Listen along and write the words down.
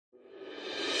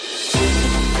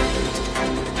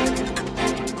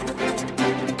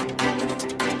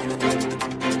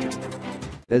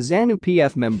A Zanu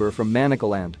PF member from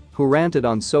Mnangagwa, who ranted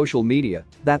on social media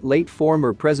that late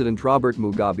former President Robert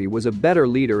Mugabe was a better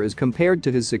leader as compared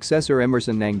to his successor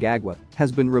Emmerson Mnangagwa, has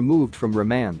been removed from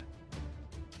remand.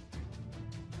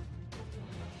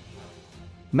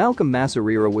 Malcolm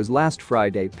Masarira was last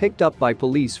Friday picked up by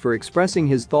police for expressing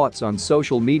his thoughts on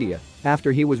social media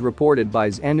after he was reported by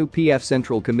Zanu PF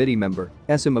Central Committee member,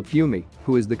 Esam Apfumi,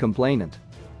 who is the complainant.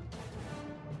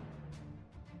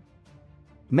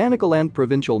 Mnangagwa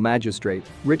Provincial Magistrate,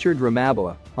 Richard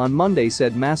Ramaboa, on Monday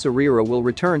said Masarira will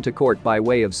return to court by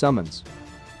way of summons.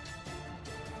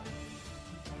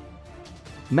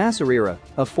 Masarira,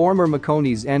 a former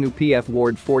Makoni's Zanu PF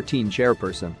Ward 14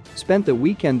 chairperson, spent the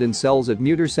weekend in cells at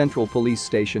Muter Central Police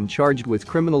Station charged with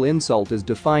criminal insult as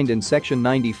defined in Section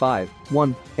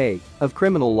 95(1)(a) of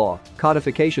Criminal Law,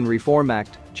 Codification Reform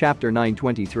Act, Chapter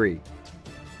 923.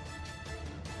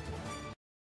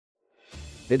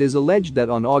 It is alleged that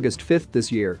on August 5 this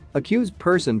year, accused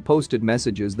person posted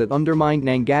messages that undermined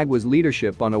Mnangagwa's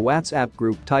leadership on a WhatsApp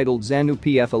group titled Zanu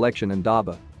PF Election in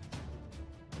Daba.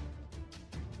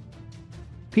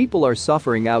 People are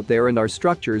suffering out there and our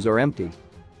structures are empty.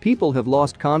 People have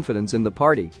lost confidence in the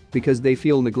party because they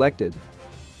feel neglected.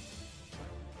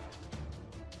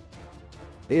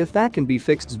 If that can be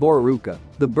fixed Zvoruka,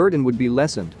 the burden would be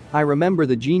lessened. I remember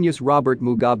the genius Robert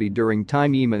Mugabe during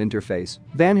time ema interface,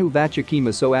 Vanhu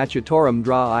Vachakima so achatorum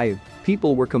dra I.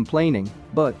 People were complaining,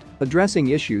 but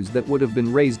addressing issues that would have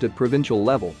been raised at provincial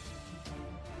level.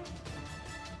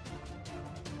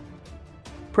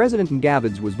 President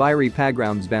Ngabid's was Viri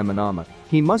Pagrounds Vamanama.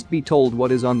 He must be told what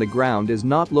is on the ground is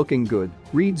not looking good,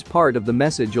 reads part of the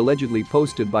message allegedly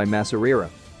posted by Masarira.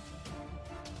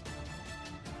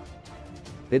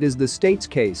 It is the state's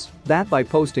case that by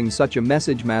posting such a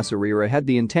message Masarira had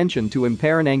the intention to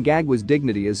impair Mnangagwa's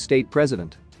dignity as state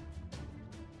president.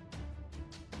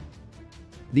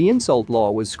 The insult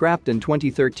law was scrapped in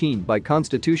 2013 by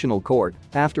Constitutional Court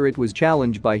after it was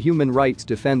challenged by human rights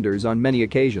defenders on many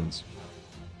occasions.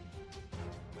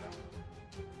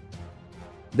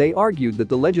 They argued that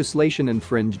the legislation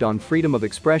infringed on freedom of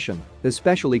expression,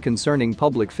 especially concerning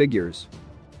public figures.